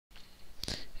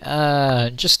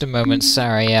Just a moment,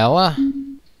 Sariella.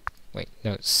 Wait,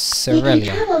 no, If you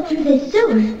Cerelia. travel through this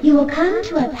sewer, you will come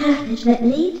to a passage that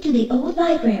leads to the old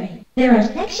library. There are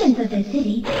sections of the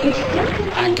city which still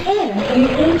contain air from the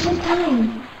ancient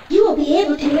times. You will be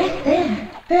able to rest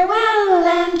there. Farewell,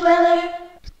 land dweller.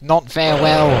 Not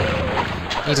farewell.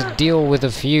 Need to deal with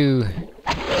a few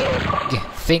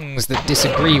things that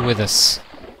disagree with us.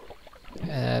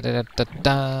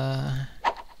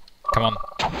 Come on.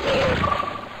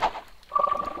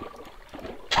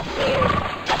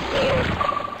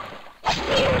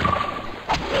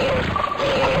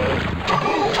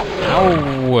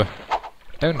 Ow!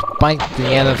 Don't bite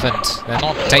the elephant. They're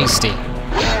not tasty.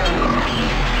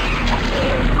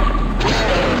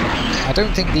 I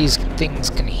don't think these things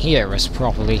can hear us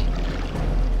properly.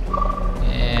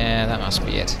 Yeah, that must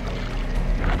be it.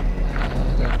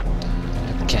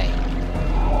 Okay.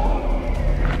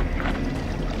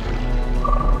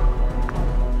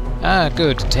 Ah,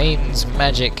 good. Tane's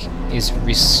magic is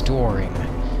restoring.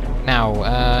 Now,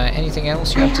 anything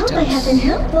else you have to tell us? I hope I have been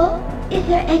helpful. Is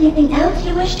there anything else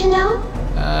you wish to know?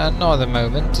 Not at the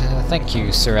moment. Thank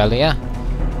you, Cerelia.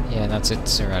 Yeah, that's it,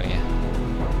 Cerelia.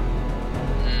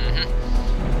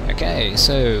 Okay,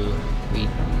 so we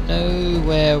know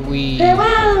where we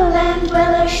Farewell, land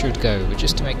dweller. should go, but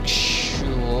just to make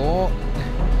sure.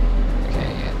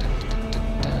 Okay, yeah.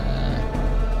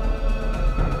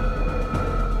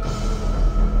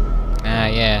 Ah,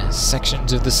 yeah,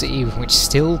 sections of the city which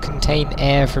still contain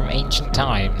air from ancient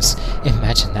times.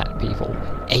 Imagine that, people.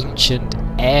 Ancient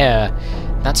air.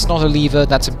 That's not a lever,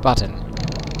 that's a button.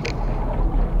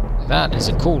 That is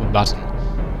a cool button.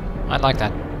 I like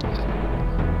that.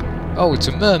 Oh, it's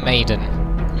a mermaiden.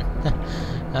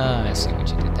 Ah, I see what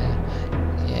you did there.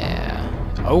 Yeah.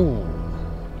 Oh.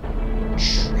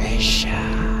 Treasure.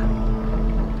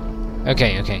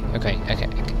 Okay.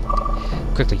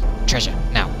 Quickly, treasure,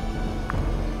 now.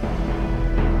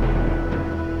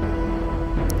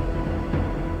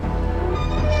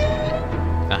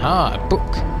 Aha, a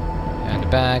book. And a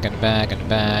bag, and a bag, and a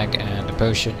bag, and a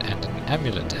potion, and an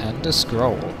amulet, and a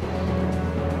scroll.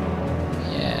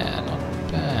 Yeah, not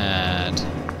bad.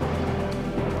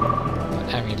 An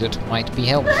amulet might be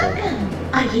helpful.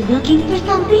 Are you looking for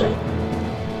something?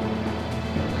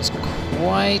 It's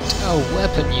quite a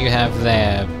weapon you have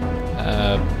there,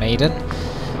 maiden.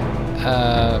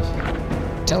 Can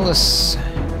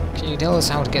you tell us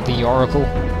how to get the oracle?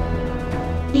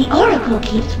 The oracle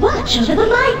keeps watch over the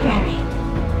library.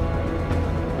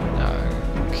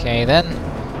 Okay then.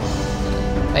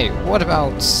 Hey, what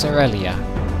about Cerelia?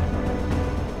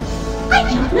 I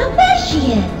don't know where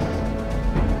she is.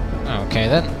 Okay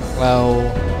then. Well,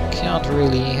 can't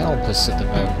really help us at the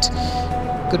moment.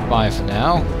 Goodbye for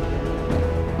now.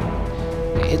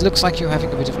 It looks like you're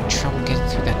having a bit of trouble getting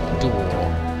through that door.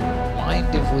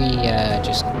 Mind if we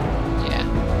just... yeah.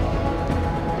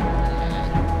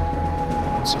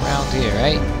 What's around here,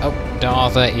 eh? Oh,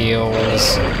 Darther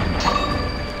eels.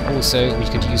 Also, we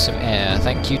could use some air.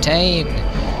 Thank you, Tane!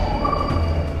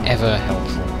 Ever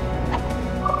helpful.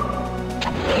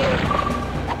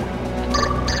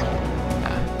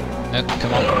 No,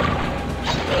 come on.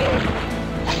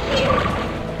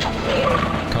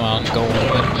 Come on,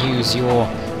 Goldman, use your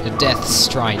death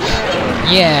strike.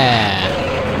 Yeah!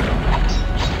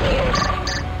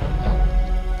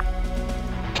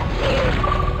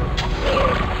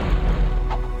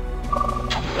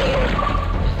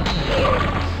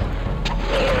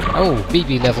 Oh,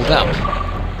 BB leveled up.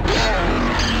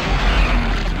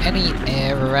 Any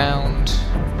air around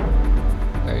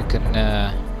where we can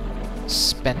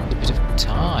spend a bit of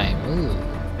time? Ooh,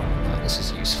 oh, this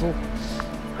is useful.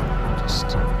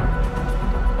 Just...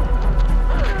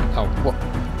 oh, what?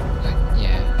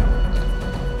 Yeah.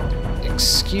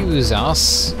 Excuse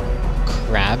us,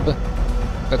 crab,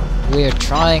 but we're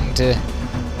trying to,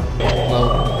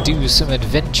 well, do some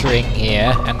adventuring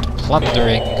here and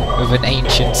plundering of an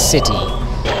ancient city.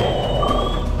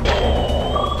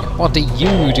 What do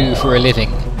you do for a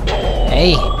living?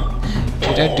 Hey,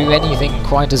 you don't do anything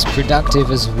quite as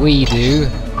productive as we do.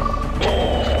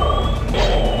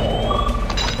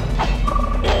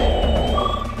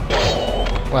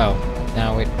 Well,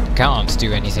 now it can't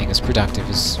do anything as productive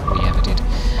as we ever did.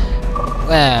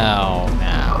 Well,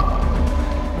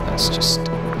 now, let's just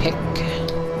pick.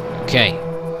 Okay.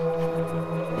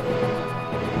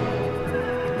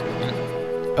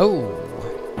 Oh!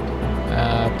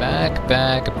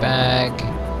 Bag,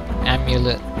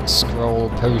 amulet, scroll,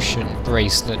 potion,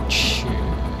 bracelet, shoe.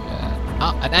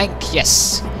 An ankh,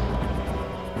 yes!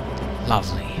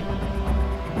 Lovely.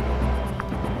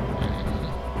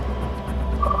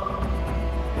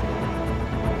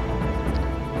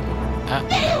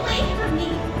 Stay away from me!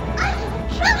 I don't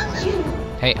trust you!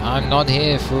 Hey, I'm not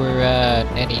here for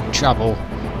any trouble.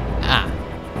 Ah,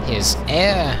 here's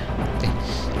air.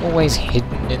 Always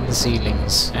hidden in the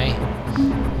ceilings, eh?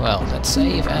 Well, let's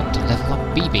save and level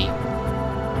up BB.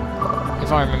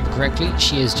 If I remember correctly,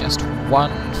 she is just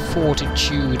 1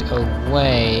 fortitude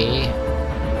away.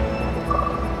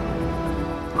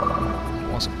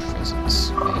 It was a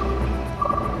presence, maybe.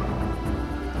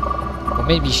 Or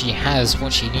maybe she has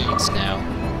what she needs now.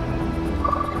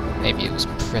 Maybe it was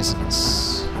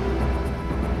presence.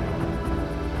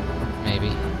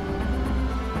 Maybe.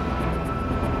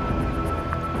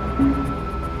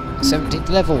 17th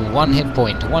level, 1 hit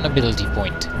point, 1 ability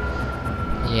point.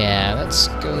 Yeah, let's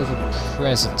go for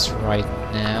presence right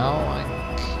now. I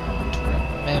can't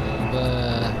remember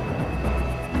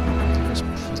if there was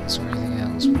presence or anything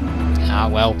else. Ah,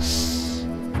 well.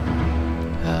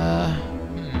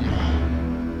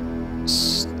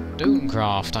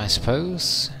 Stonecraft, I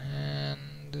suppose.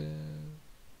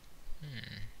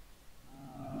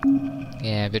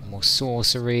 Yeah, a bit more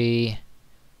sorcery.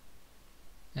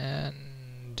 And,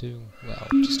 well,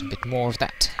 just a bit more of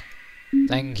that.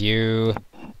 Thank you.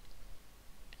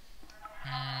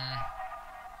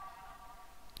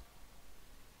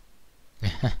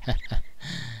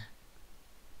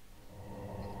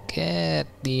 Get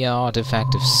the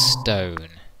artifact of stone.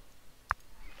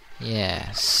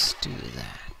 Yes, do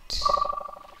that.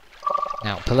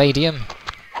 Now, palladium.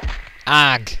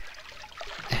 Ag!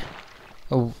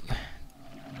 Oh.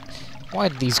 Why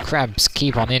do these crabs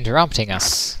keep on interrupting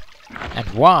us? And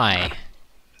why?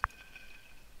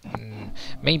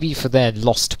 Maybe for their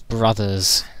lost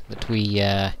brothers that we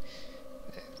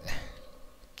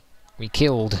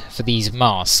killed for these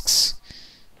masks.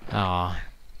 Ah,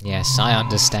 yes, I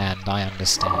understand, I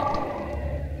understand.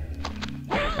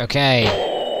 Okay.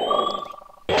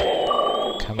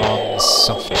 Come on,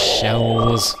 soft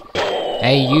shells.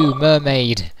 Hey, you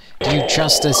mermaid, do you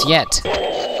trust us yet?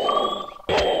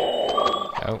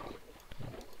 Oh.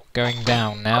 Going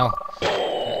down now.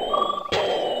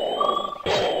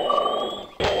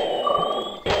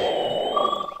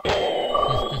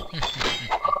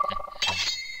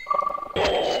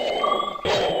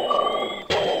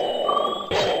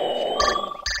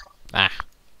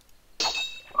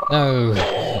 No,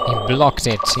 he blocked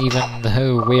it, even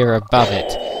though we're above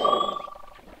it.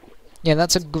 Yeah,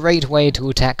 that's a great way to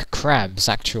attack crabs,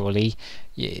 actually.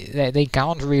 They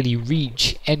can't really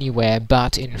reach anywhere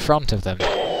but in front of them.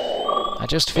 I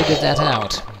just figured that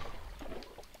out.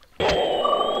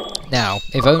 Now,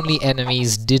 if only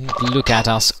enemies didn't look at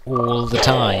us all the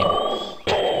time.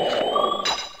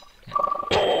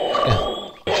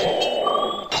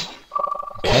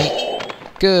 Okay,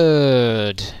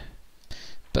 good.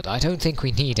 But I don't think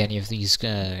we need any of these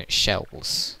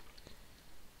shells.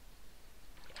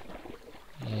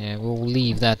 Yeah, we'll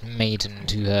leave that maiden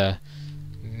to her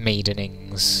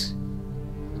maidenings.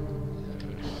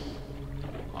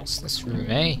 What's this room,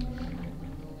 eh?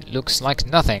 It looks like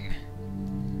nothing.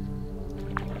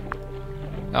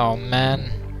 Oh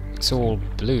man, it's all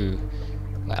blue.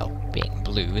 Well, being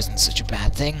blue isn't such a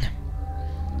bad thing.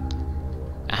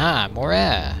 Aha, more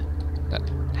air!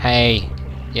 Hey!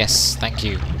 Yes, thank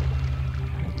you.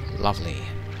 Lovely.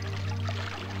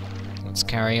 Let's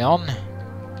carry on.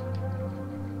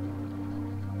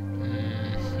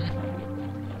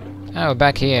 Oh,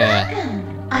 back here.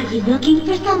 Are you looking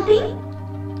for something?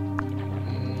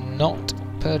 Not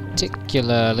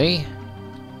particularly.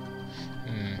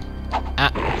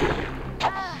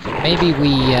 Maybe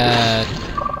we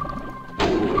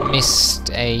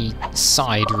missed a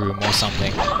side room or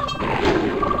something.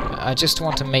 I just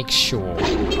want to make sure.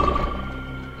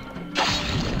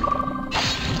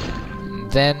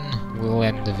 Then we'll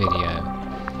end the video.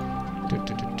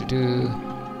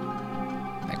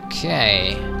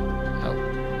 Okay. Oh.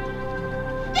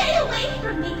 Stay away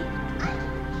from me!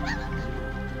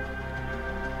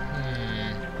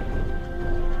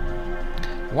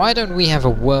 Why don't we have a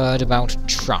word about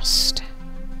trust?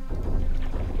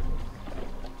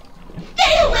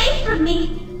 Stay away from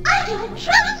me! I don't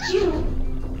trust you!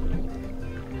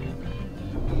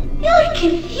 You're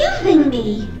confusing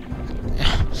me!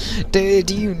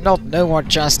 Do you not know what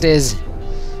trust is?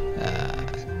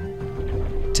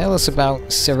 Tell us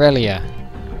about Cerelia.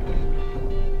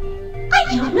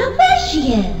 I don't know where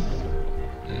she is!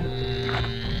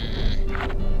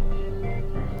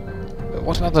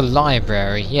 What about the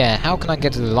library? Yeah, how can I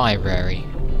get to the library?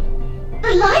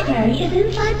 The library is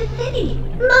inside the city.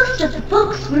 Most of the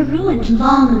books were ruined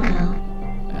long ago.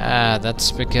 Ah,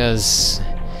 that's because...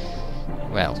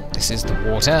 well, this is the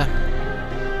water.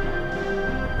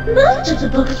 Most of the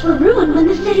books were ruined when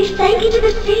the city sank into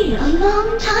the sea a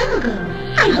long time ago.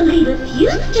 I believe a few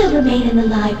still remain in the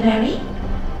library.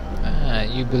 Ah,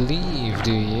 you believe,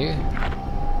 do you?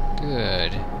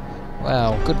 Good.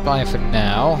 Well, goodbye for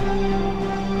now.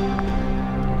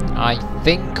 I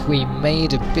think we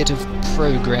made a bit of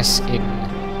progress in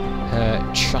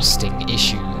her trusting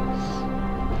issue.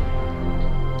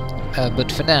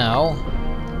 But for now,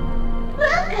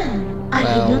 Welcome. Are you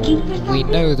well, looking for something? we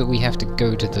know that we have to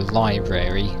go to the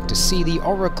library to see the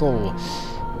Oracle.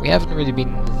 We haven't really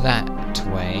been that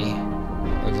way,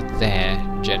 over there,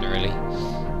 generally.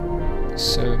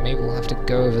 So maybe we'll have to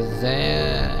go over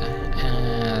there,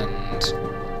 and...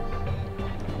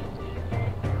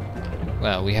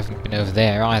 well, we haven't been over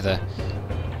there either.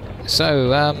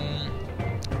 So,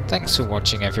 thanks for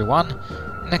watching, everyone.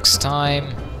 Next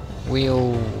time,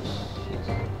 we'll...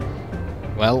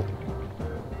 well...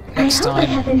 next I hope I time,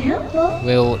 have been helpful.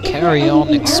 we'll Is there carry on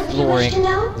anything else you exploring wish to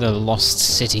know? the Lost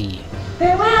City,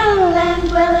 Farewell, land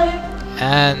dweller.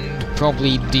 and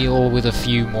probably deal with a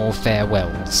few more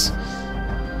farewells.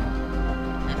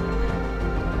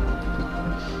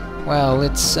 Well,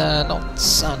 it's not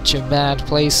such a bad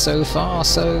place so far,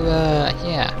 so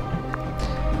yeah.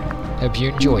 Hope you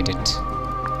enjoyed it.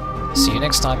 See you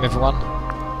next time, everyone.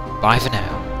 Bye for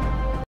now.